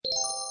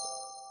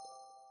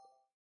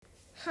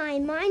Hi,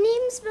 my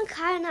name's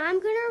Micaiah, and I'm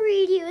going to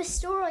read you a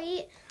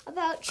story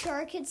about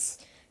sharks.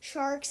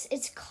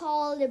 It's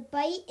called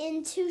Bite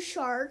into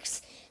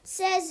Sharks. It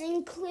says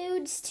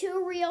includes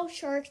 2 real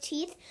shark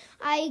teeth.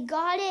 I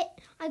got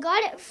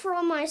it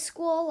from my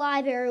school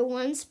library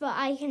once, but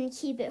I can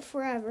keep it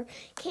forever.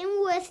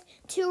 Came with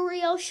 2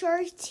 real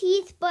shark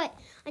teeth, but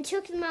I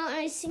took them out and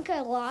I think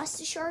I lost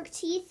the shark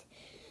teeth.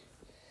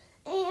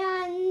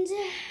 And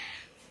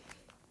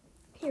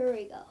here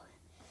we go.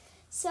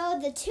 So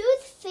the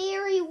tooth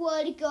fairy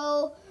would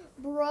go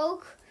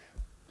broke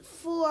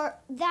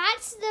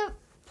that's the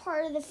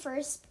part of the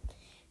first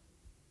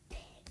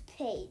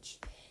page.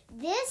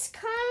 This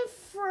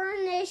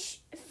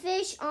furnish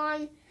fish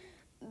on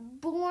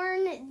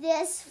born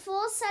this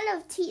full set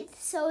of teeth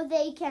so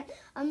they can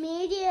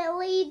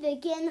immediately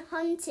begin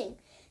hunting.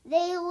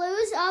 They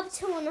lose up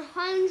to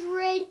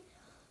 100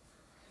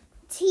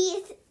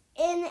 teeth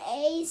in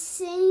a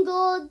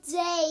single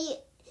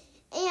day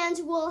and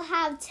will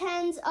have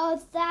tens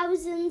of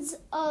thousands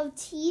of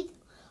teeth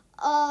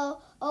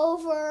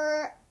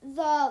over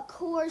the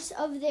course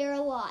of their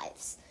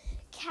lives.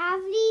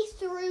 Cavity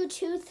through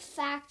tooth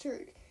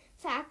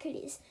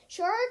faculties.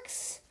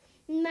 Sharks'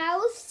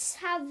 mouths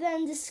have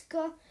been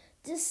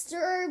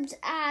disturbed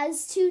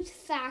as tooth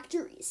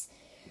factories.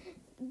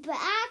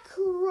 Back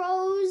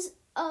rows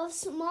of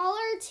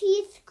smaller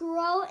teeth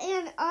grow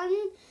and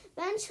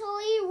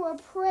eventually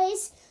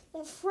replace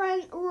the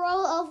front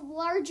row of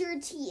larger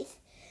teeth.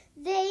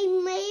 They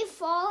may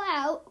fall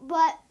out,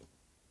 but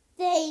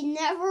they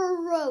never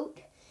rot.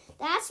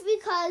 That's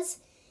because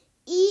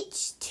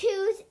each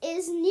tooth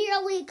is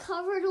nearly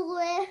covered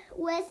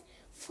with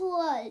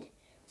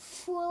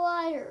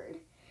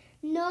fluttered.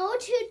 No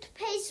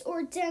toothpaste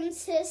or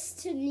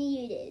dentist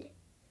needed.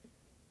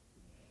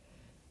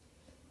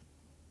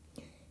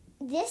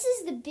 This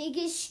is the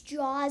biggest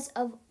jaws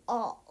of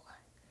all.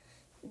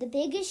 The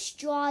biggest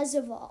jaws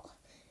of all.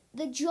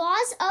 The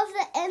jaws of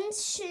the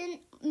ancient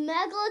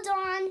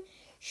Megalodon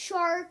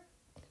shark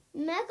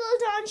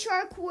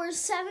were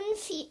 7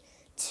 feet,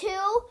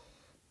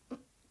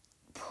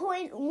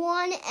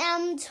 2.1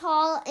 m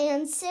tall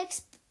and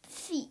 6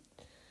 feet,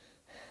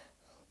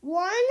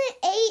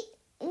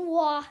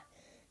 1.8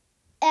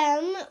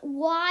 m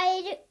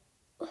wide,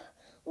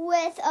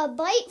 with a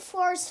bite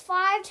force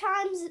 5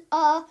 times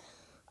that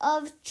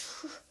of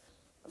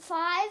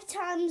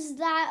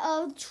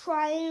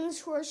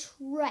Tyrannosaurus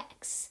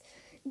Rex.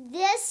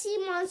 This sea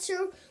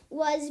monster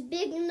was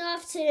big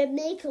enough to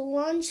make a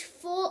lunch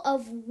full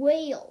of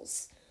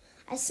whales.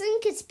 I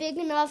think it's big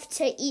enough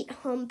to eat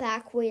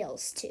humpback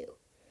whales too.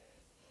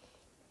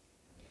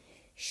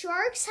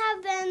 Sharks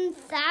have been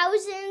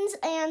thousands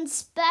and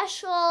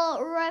special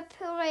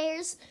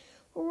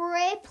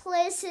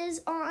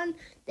places on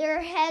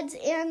their heads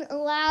and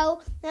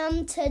allow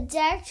them to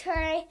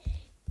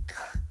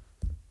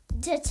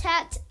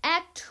detect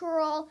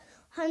ectoral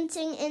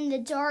hunting in the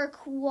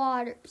dark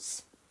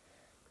waters.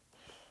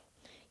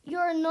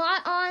 You're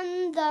not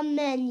on the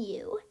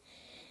menu.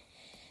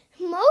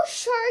 Most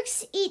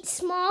sharks eat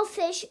small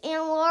fish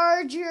and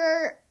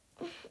larger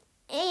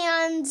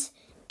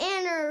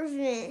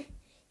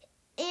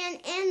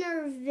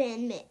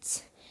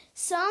invertebrates.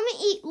 Some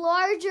eat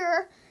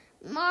larger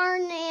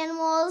marine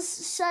animals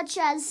such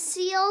as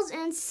seals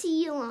and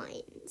sea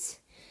lions.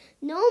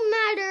 No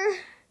matter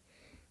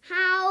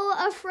how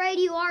afraid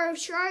you are of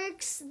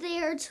sharks,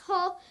 they're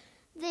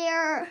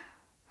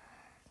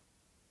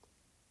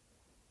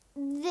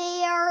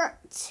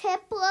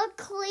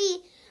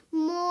typically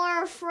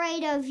more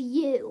afraid of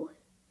you.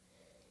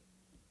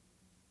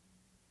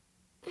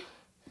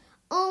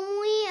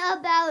 Only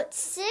about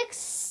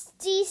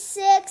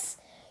 66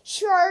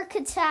 shark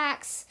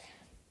attacks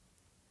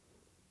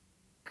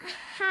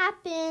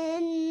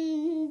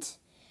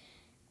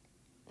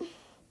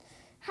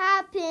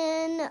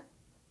happen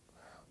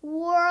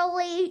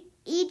worldly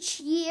each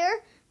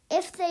year.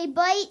 If they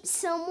bite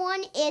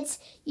someone, it's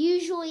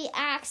usually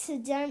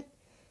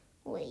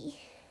accidentally.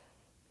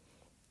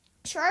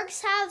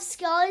 Sharks have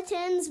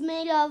skeletons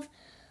made of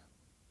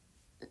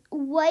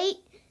lightweight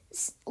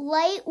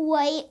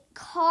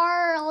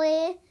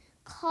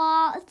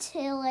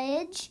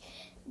cartilage.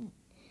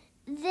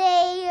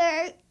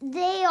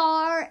 They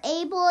are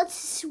able to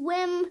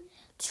swim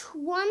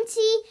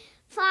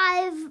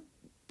 25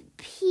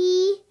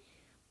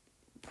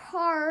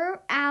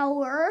 per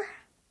hour,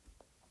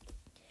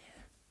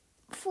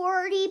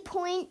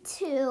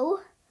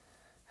 40.2.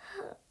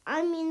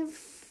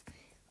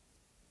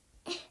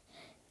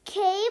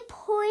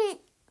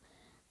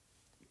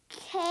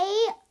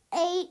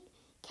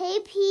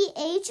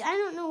 kph, I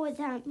don't know what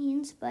that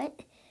means,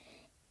 but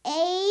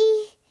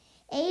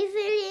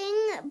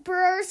averaging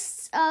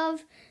bursts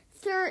of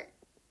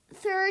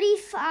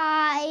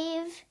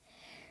 35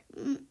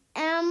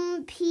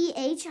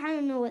 mph, I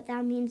don't know what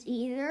that means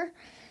either,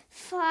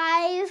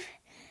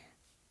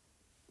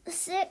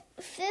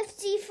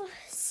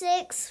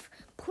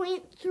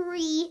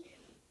 56.3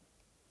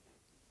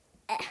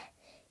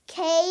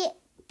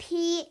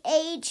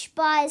 kph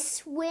by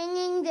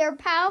swinging their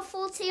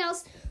powerful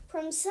tails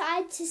from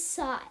side to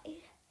side.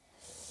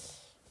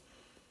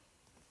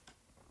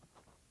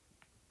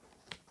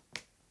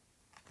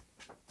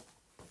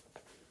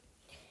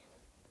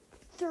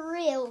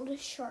 Thrilled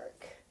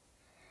shark.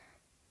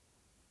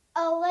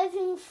 A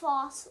living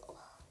fossil.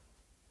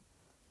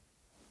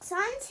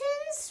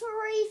 Scientists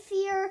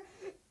refer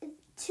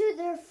to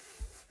the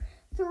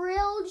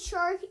thrilled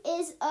shark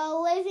is a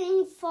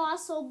living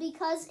fossil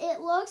because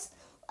it looks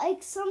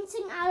like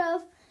something out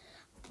of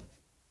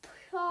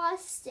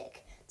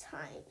plastic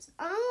times.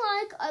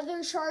 Unlike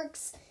other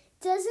sharks, it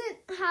doesn't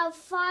have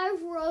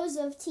 5 rows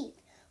of teeth.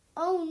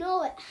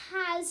 It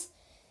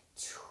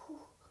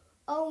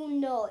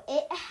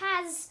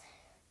has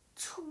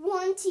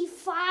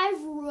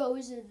 25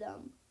 rows of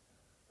them.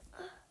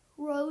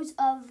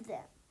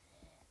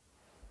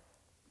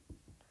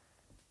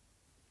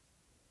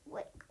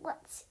 Wait,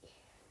 let's see.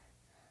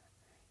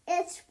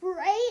 Its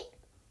bright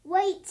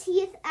white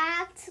teeth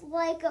act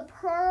like a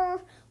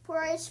pearl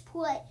for its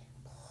prey.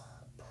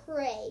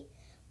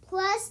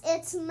 Plus,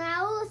 its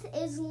mouth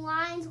is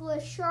lined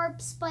with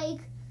sharp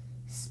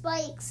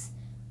spikes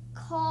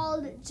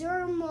called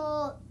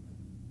dermodicals.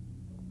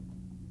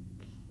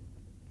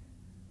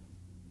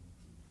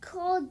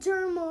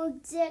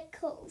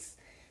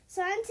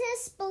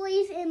 Scientists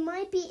believe it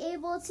might be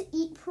able to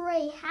eat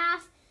prey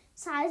half the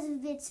size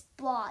of its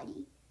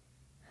body.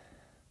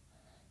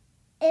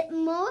 It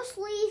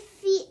mostly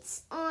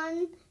feeds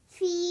on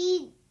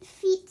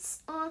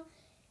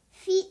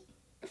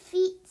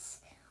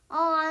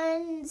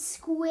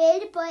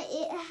squid, but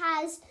it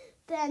has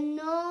been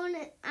known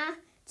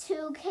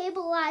to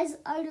cannibalize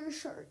other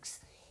sharks.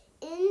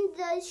 In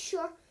the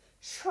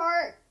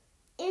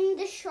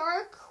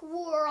shark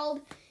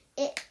world,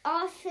 it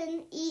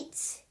often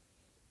eat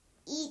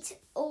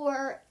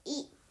or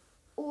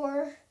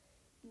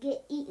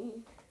get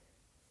eaten.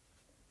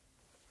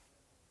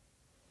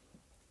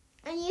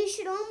 And you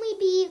should only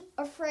be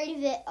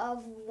afraid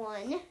of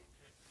one.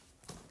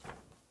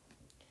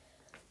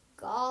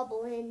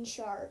 Goblin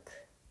shark.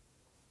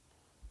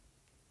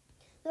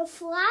 The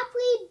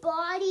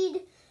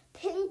flappy-bodied,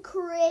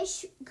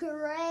 pinkish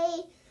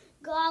gray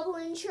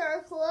goblin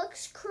shark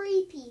looks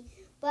creepy,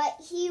 but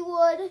he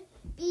would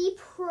be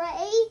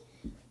prey.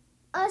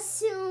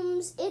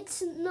 Assumes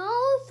it's no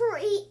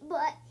threat,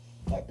 but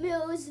it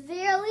moves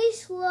very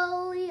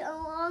slowly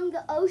along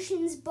the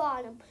ocean's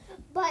bottom,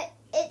 but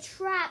it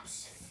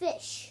traps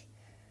fish,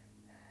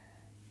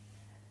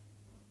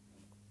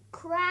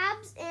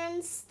 crabs,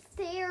 and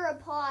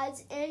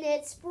theropods in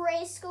its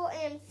bracelet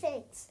and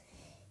fangs.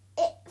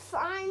 It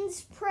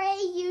finds prey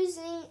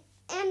using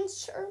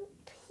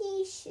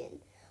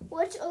anticipation,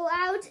 which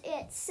allows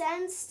its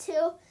sense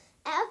to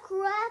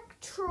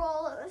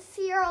electoral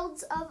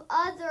fields of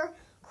other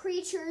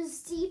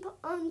creatures deep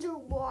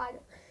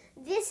underwater.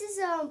 This is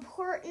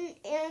important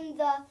in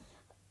the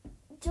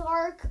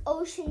dark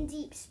ocean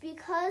deeps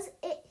because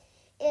it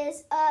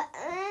is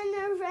an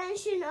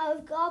invention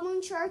of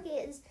goblin shark.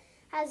 It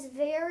has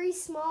very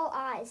small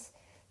eyes.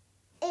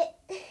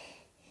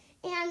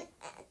 And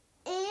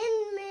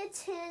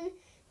intermittent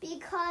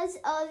because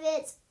of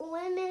its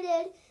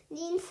limited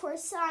need for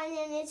sight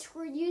and its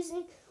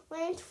reducing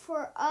length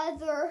for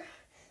other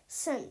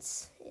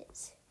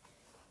senses.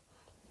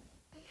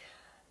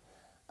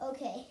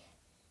 Okay,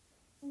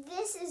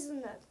 this is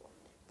another one.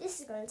 This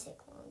is going to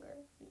take longer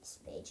on this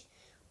page.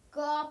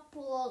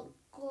 Galapagos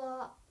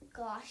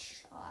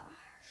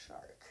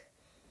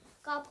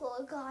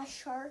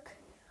shark.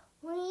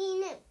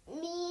 Mean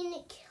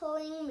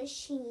killing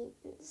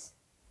machines.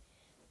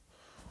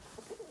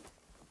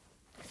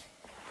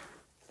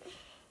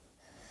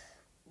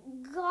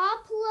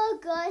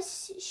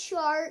 Galapagos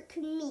shark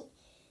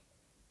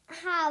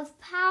have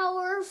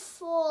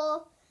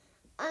powerful,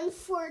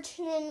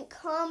 unfortunate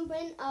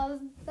combination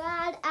of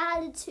bad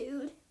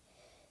attitude,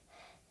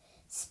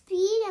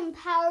 speed, and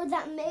power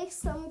that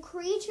makes them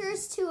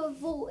creatures to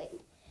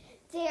avoid.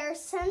 Their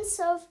sense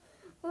of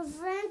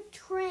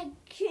ventriloquism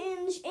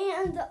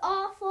and the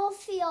awful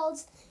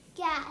fields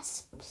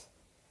gasps.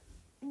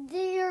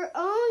 They're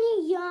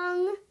only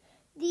young.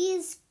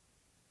 These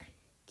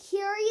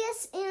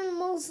curious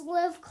animals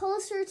live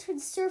closer to the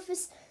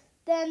surface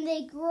than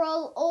they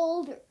grow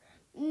older,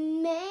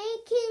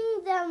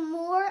 making them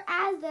more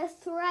as a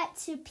threat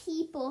to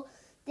people.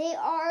 They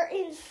are,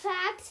 in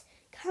fact,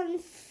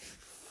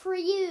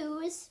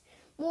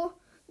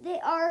 They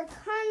are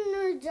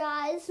considered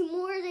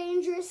more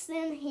dangerous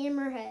than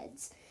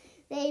hammerheads.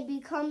 They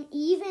become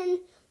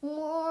even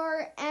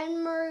more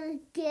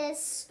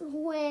emergous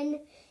when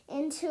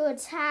into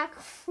attack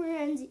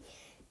frenzy.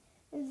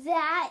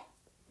 That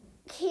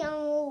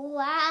can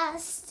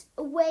last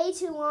way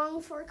too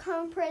long for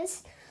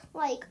compressed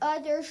like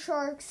other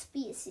shark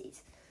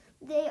species.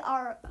 They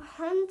are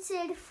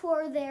hunted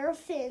for their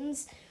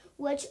fins,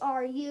 which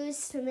are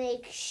used to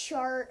make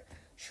shark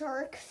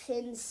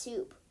fin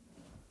soup.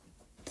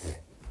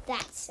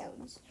 That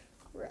sounds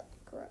really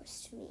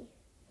gross to me.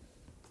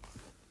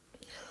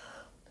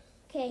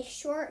 Okay,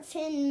 short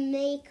fin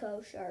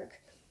mako shark.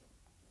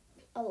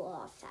 A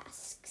lot of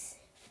facts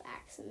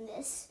in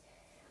this.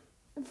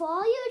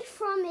 Valued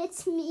from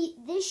its meat,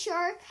 this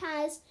shark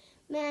has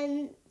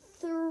been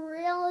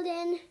thrilled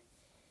in.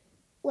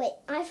 Wait,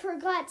 I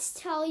forgot to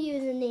tell you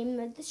the name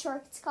of the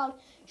shark. It's called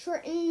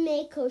shortened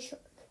mako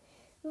shark.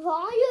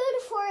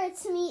 Valued for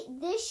its meat,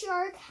 this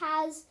shark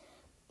has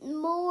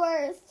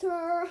more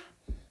thwarted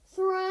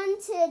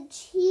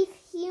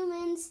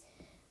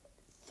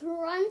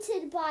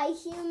by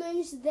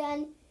humans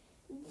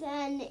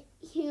than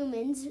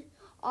humans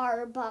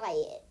are by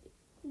it.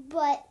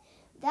 But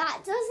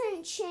that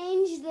doesn't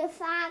change the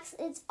facts.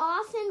 It's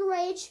often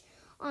rated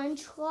on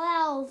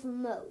 12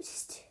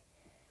 most.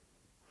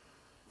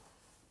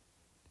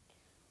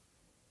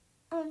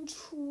 On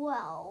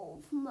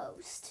 12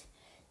 most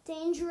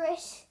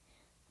dangerous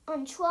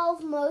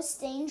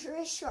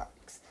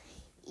sharks.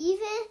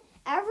 Even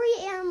every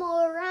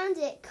animal around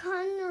it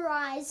can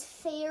rise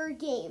fair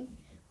game.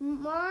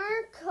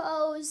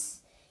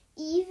 Marcos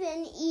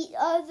even eat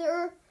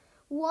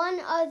one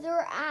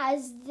another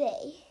as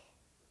they.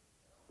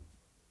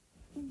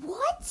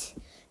 What?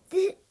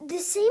 The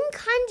same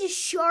kind of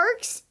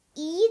sharks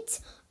eat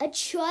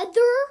each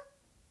other?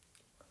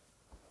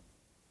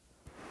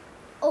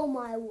 Oh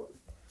my word.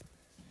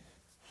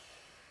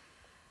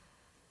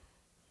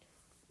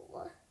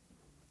 What?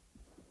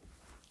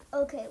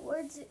 Okay,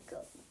 where does it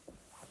go?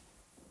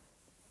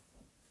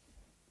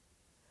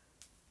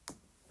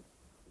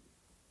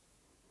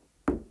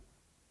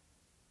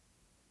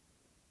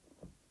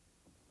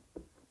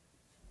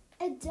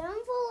 A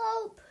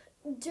envelope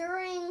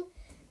during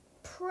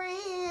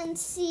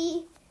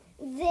pregnancy.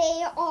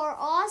 They are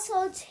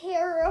also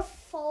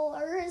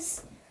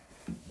terrifiers,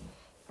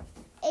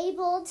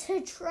 able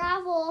to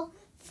travel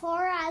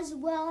far as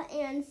well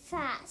and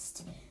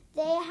fast.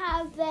 They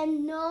have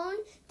been known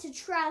to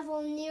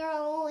travel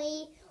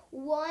nearly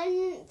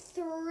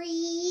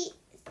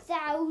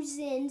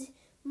 3,000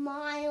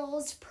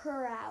 miles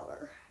per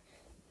hour.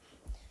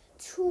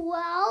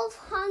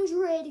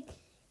 1,200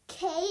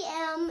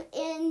 km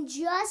in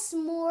just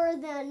more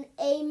than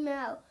a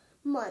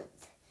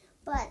month.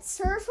 But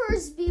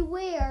surfers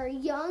beware,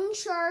 young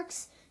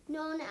sharks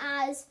known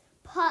as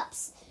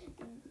pups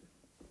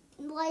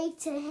like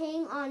to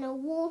hang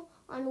on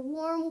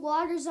warm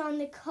waters on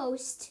the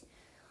coast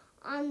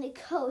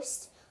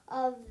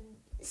of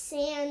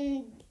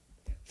San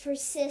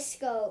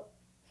Francisco,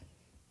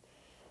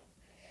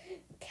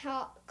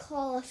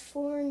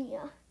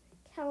 California.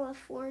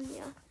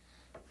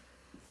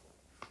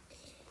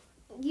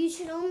 You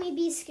should only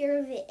be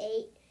scared of the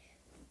 8.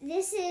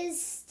 This is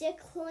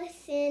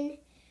Stickleton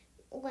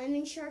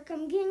lemon shark.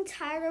 I'm getting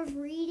tired of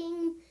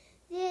reading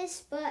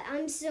this, but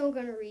I'm still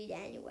going to read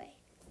anyway.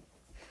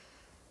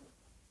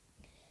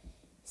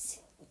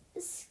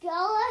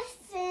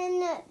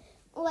 Skeleton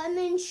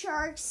lemon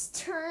sharks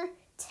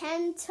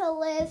tend to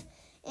live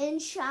in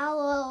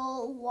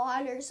shallow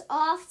waters,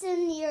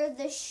 often near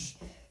the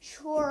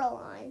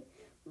shoreline.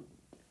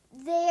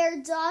 Their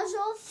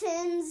dorsal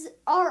fins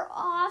are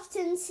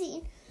often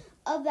seen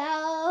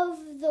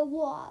above the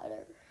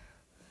water.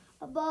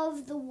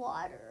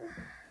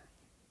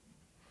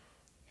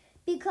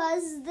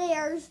 Because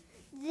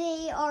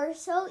they are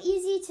so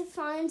easy to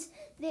find,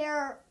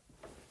 they're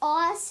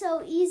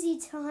also easy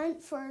to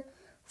hunt for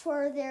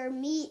their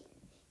meat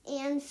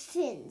and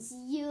fins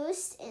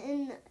used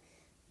in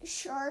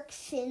shark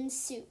fin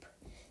soup.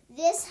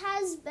 This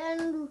has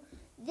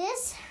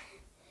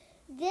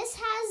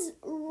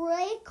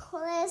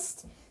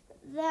reckless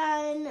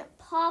than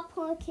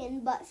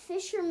popcorn, but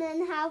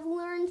fishermen have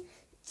learned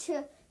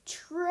to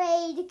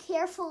trade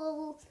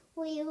carefully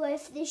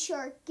with the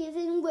shark,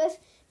 giving with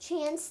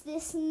chance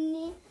this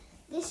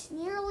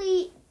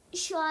nearly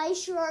shy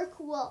shark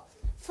will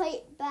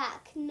fight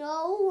back.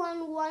 No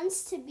one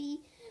wants to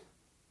be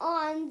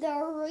on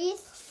the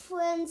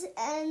ruthless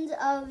end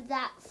of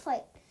that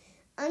fight.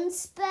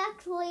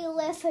 Unexpectedly,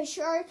 if a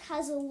shark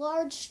has a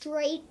large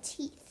straight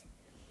teeth,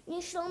 you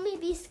should only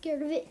be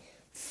scared of it.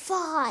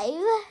 5.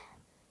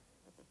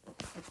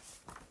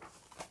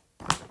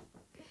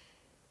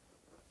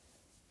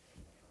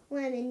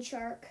 Lemon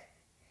shark.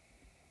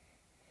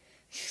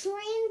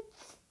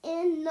 Strength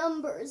in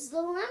numbers.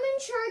 The lemon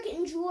shark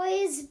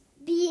enjoys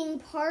being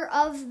part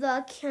of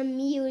the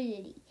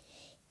community.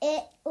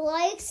 It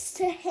likes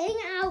to hang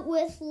out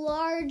with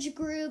large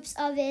groups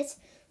of its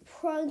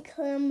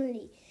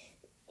proximity.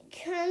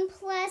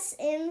 Complex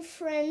and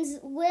friends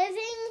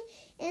living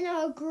in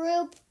a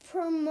group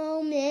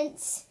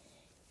promotes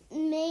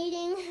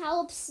mating,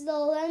 helps the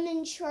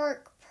lemon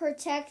shark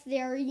protect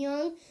their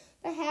young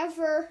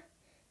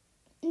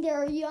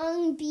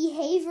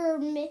behavior,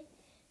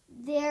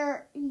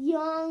 their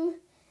young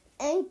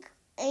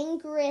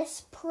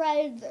angerous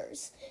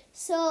predators.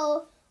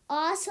 So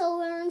also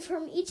learn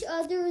from each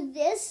other.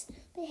 This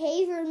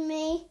behavior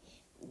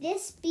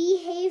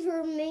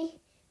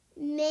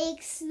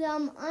makes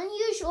them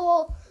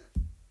unusual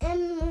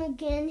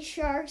elegant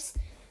sharks,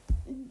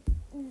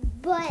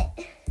 but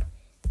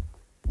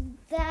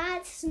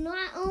that's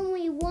not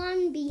only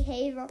one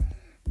behavior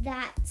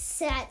that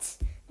sets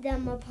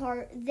them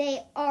apart.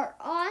 They are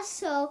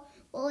also,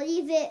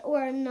 believe it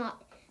or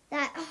not,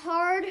 that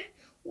hard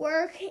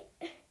work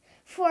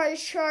for a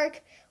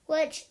shark,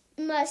 which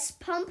must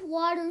pump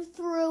water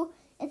through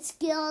its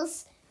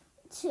gills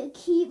to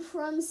keep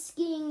from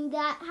skiing.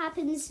 That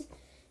happens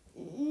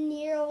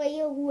nearly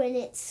when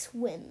it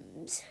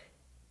swims.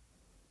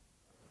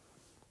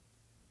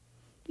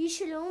 You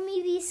should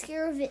only be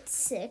scared of it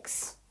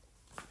 6.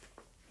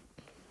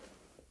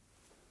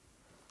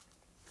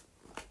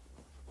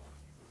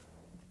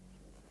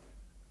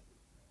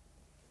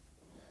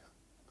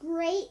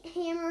 Great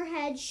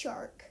hammerhead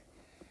shark.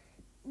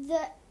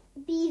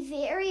 Be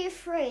very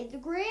afraid. The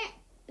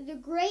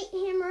great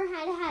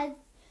hammerhead had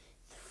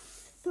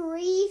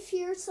 3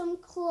 fearsome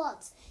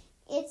claws.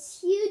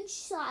 Its huge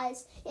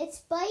size,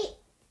 its bite,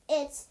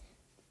 its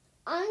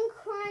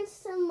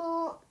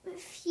unquestionable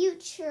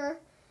future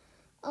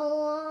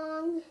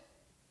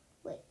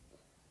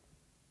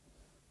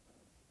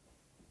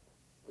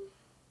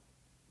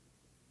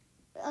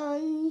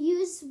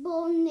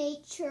unusable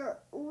nature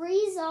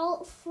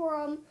result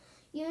from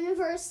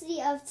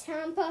University of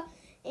Tampa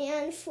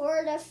and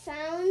Florida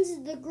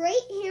found the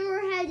great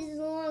hammerhead is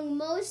among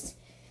most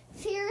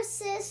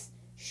fiercest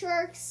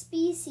shark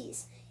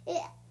species.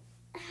 It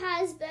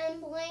has been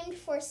blamed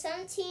for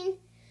 17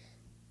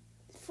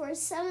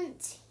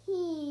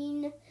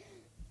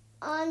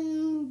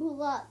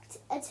 unblocked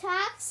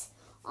attacks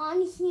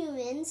on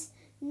humans,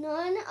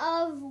 none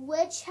of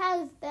which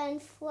have been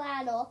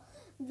fatal.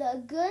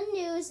 The good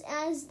news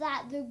is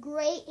that the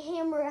great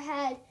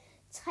hammerhead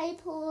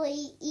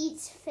typically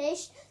eats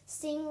fish,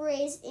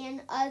 stingrays,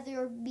 and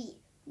other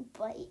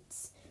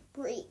breaks.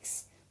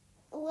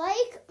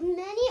 Like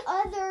many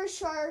other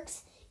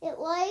sharks, it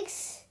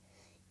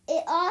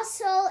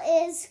also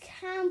is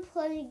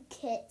complicated,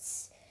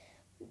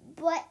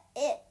 but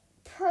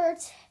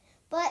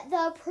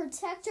the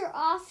protector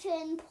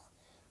often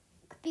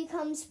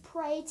becomes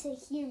prey to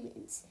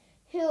humans,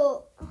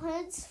 who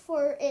hunts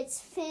for its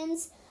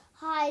fins,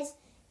 hides,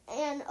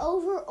 and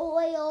over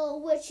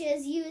oil, which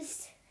is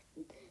used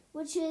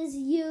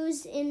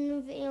in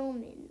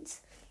environment.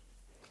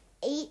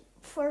 8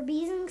 for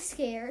being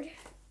scared.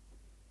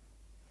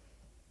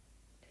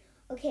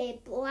 Okay,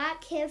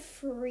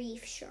 black-hiff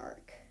reef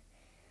shark.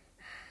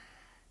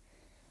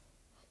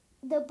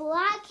 The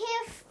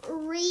black-hiff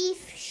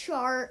reef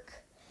shark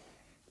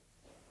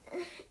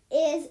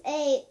is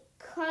a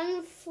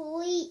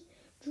complete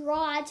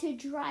draw to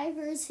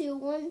divers who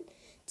want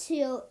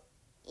to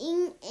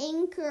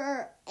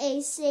anchor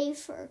a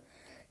safer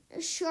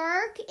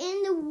shark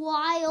in the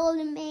wild,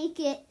 make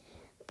it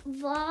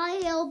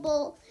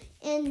viable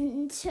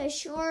into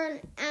shore.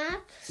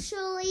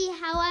 Actually,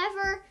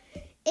 however,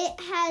 it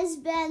has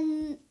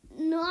been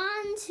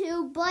known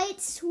to bite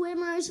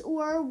swimmers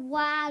or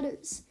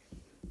waders.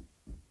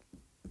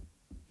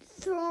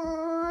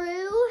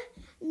 Through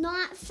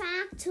not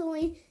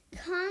factually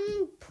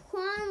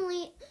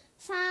commonly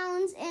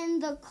found in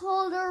the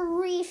colder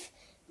reefs.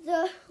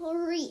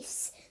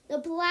 The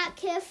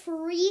black-hiff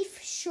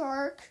reef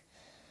shark.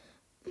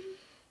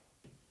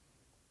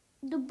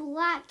 The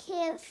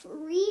black-hiff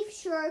reef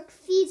shark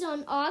feeds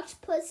on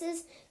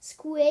octopuses,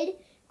 squid,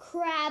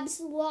 crabs,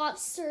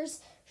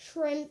 lobsters,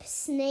 shrimp,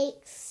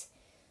 snakes,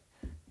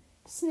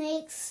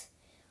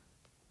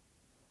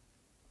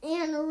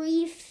 and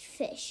reef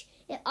fish.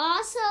 It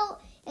also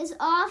is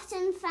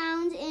often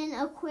found in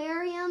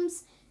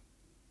aquariums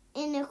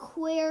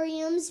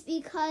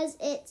because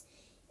it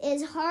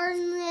is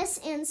harmless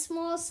and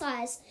small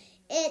size.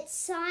 Its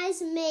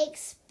size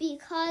makes,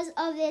 because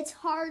of its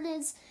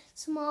hardness,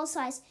 small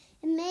size,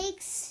 it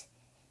makes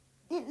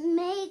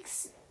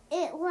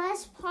it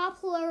less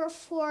popular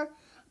for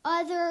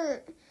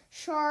other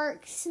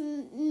shark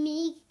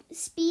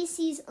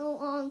species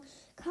along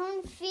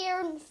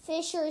confirmed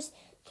fishers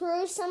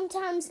through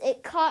sometimes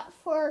it caught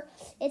for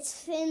its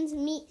fins,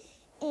 meat,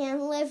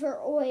 and liver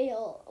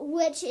oil,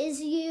 which is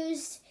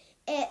used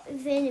at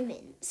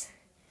vitamins.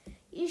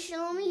 You should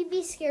only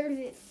be scared of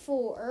it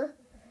 4.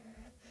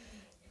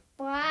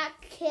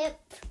 Black-hiff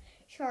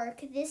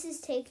shark. This is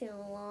taking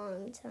a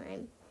long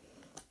time.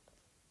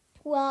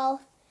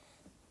 Well,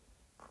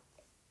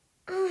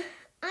 I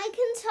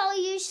can tell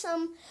you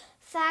some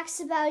facts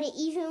about it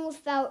even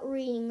without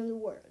reading the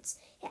words.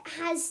 It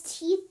has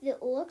teeth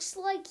that looks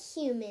like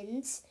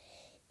humans.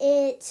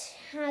 It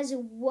has a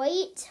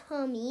white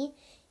tummy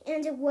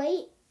and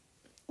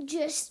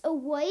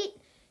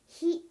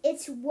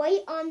it's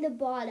white on the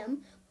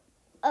bottom,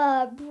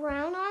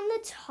 brown on the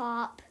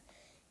top,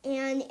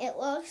 and it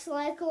looks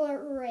like a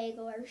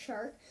regular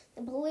shark.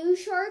 The blue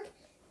shark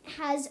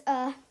has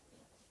a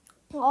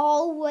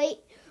all white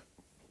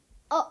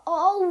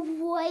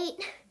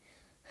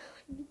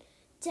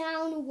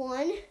down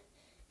one,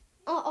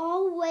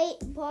 all white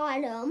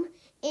bottom,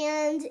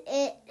 and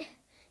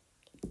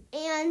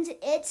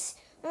it's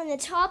on the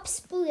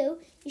top's blue.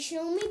 You should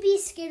only be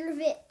scared of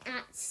it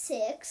at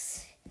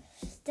 6.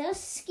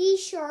 Dusky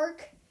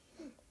shark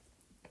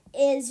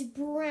is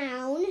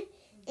brown,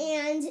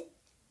 and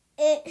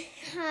it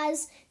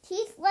has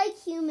teeth like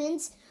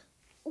humans,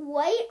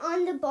 white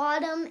on the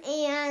bottom,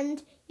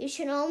 and you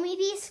should only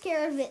be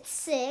scared of it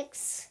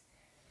 6.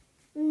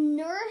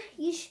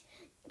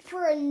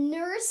 For a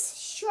nurse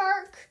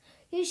shark,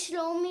 you should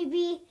only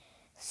be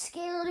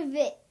scared of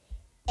it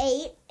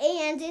 8,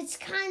 and it's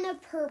kind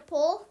of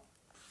purple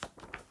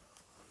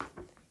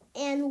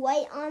and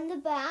white on the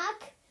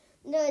back.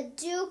 The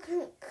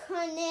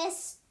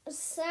Ducanus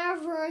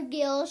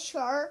Savragill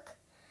shark.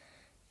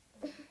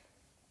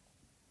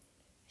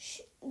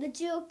 The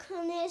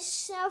Ducanus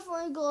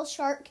Savragill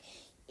shark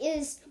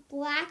is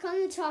black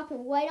on the top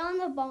and white on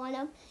the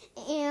bottom,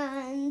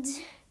 and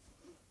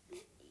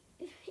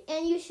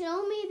you should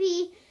only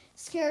be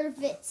scared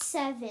of it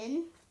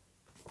 7.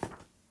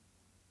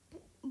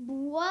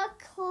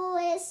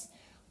 Buckless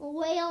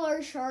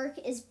whaler shark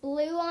is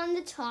blue on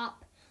the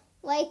top,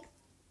 like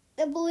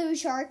the blue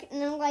shark,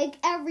 and then like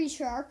every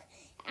shark,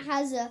 it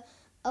has a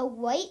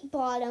white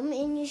bottom,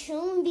 and you should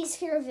only be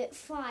scared of it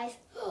 5.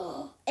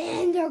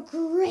 And a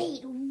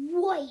great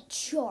white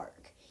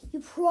shark. You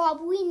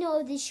probably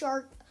know this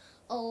shark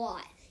a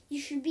lot. You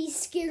should be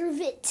scared of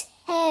it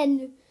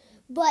 10.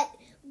 But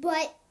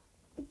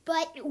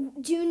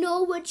do you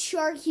know what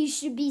shark you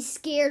should be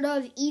scared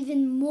of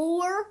even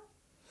more?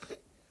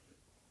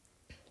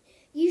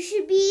 You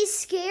should be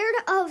scared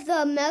of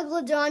the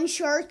Megalodon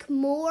shark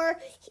more.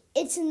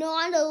 It's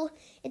not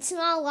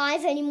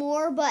alive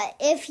anymore, but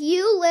if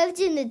you lived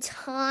in the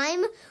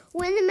time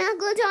when the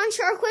Megalodon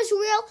shark was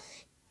real,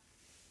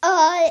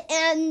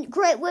 and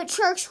great white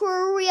sharks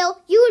were real,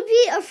 you would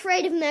be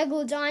afraid of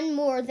Megalodon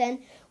more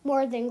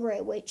than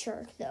great white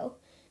shark, though.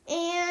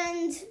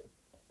 And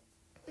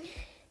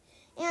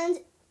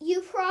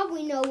you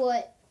probably know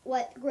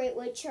what great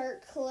white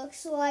shark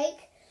looks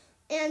like.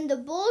 And the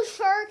bull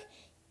shark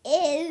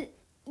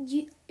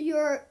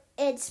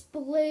it's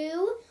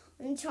blue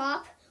on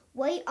top,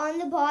 white on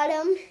the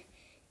bottom,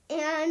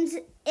 and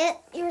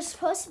you're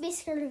supposed to be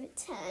scared of it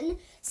 10.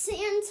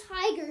 Sand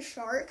tiger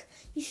shark,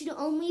 you should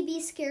only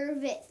be scared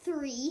of it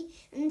 3,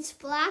 and it's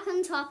black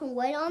on top and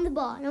white on the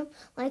bottom,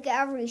 like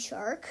every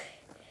shark.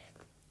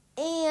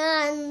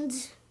 And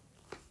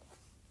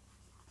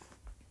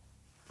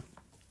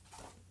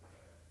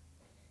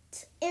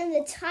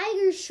the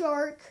tiger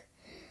shark,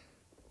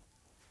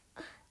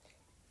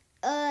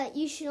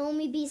 you should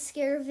only be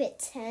scared of it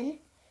 10.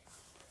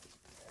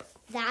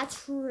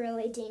 That's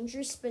really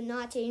dangerous, but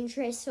not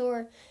dangerous than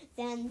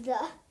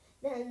the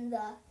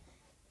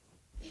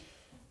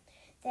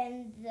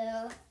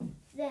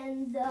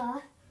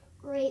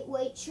great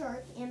white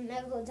shark and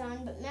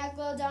Megalodon. But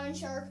Megalodon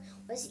shark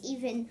was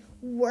even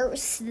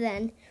worse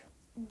than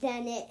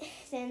it.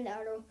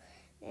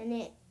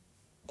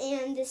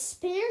 And the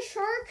spinner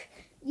shark,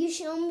 you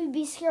should only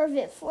be scared of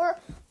it 4.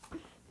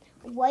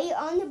 White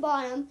on the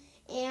bottom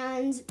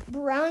and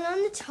brown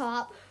on the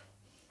top.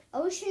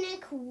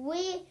 Oceanic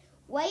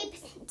white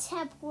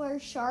Templar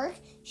shark,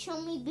 should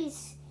only be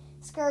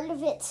scared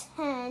of it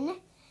 10.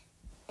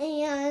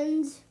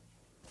 And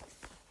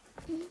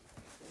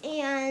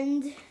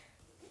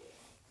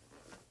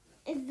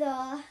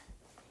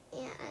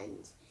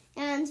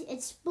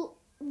it's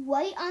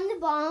white on the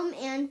bottom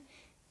and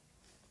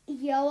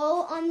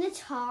yellow on the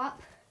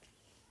top.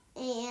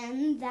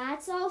 And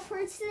that's all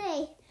for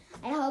today.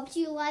 I hope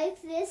you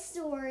like this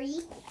story,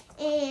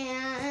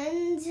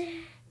 and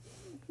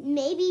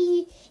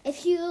maybe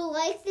if you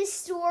like this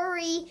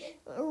story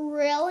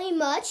really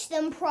much,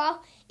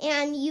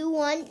 and you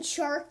want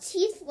shark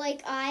teeth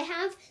like I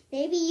have,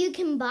 maybe you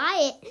can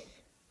buy it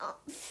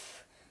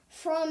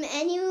from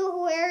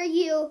anywhere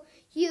you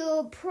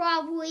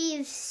probably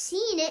have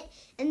seen it,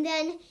 and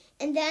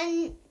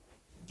then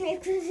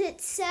because it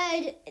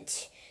said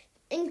it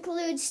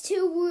includes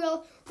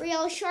 2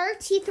 real shark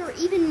teeth or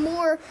even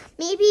more,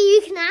 maybe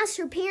you can ask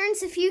your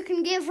parents if you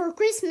can give for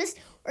Christmas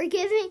or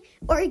get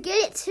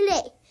it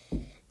today.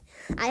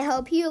 I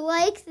hope you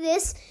like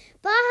this.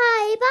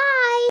 Bye.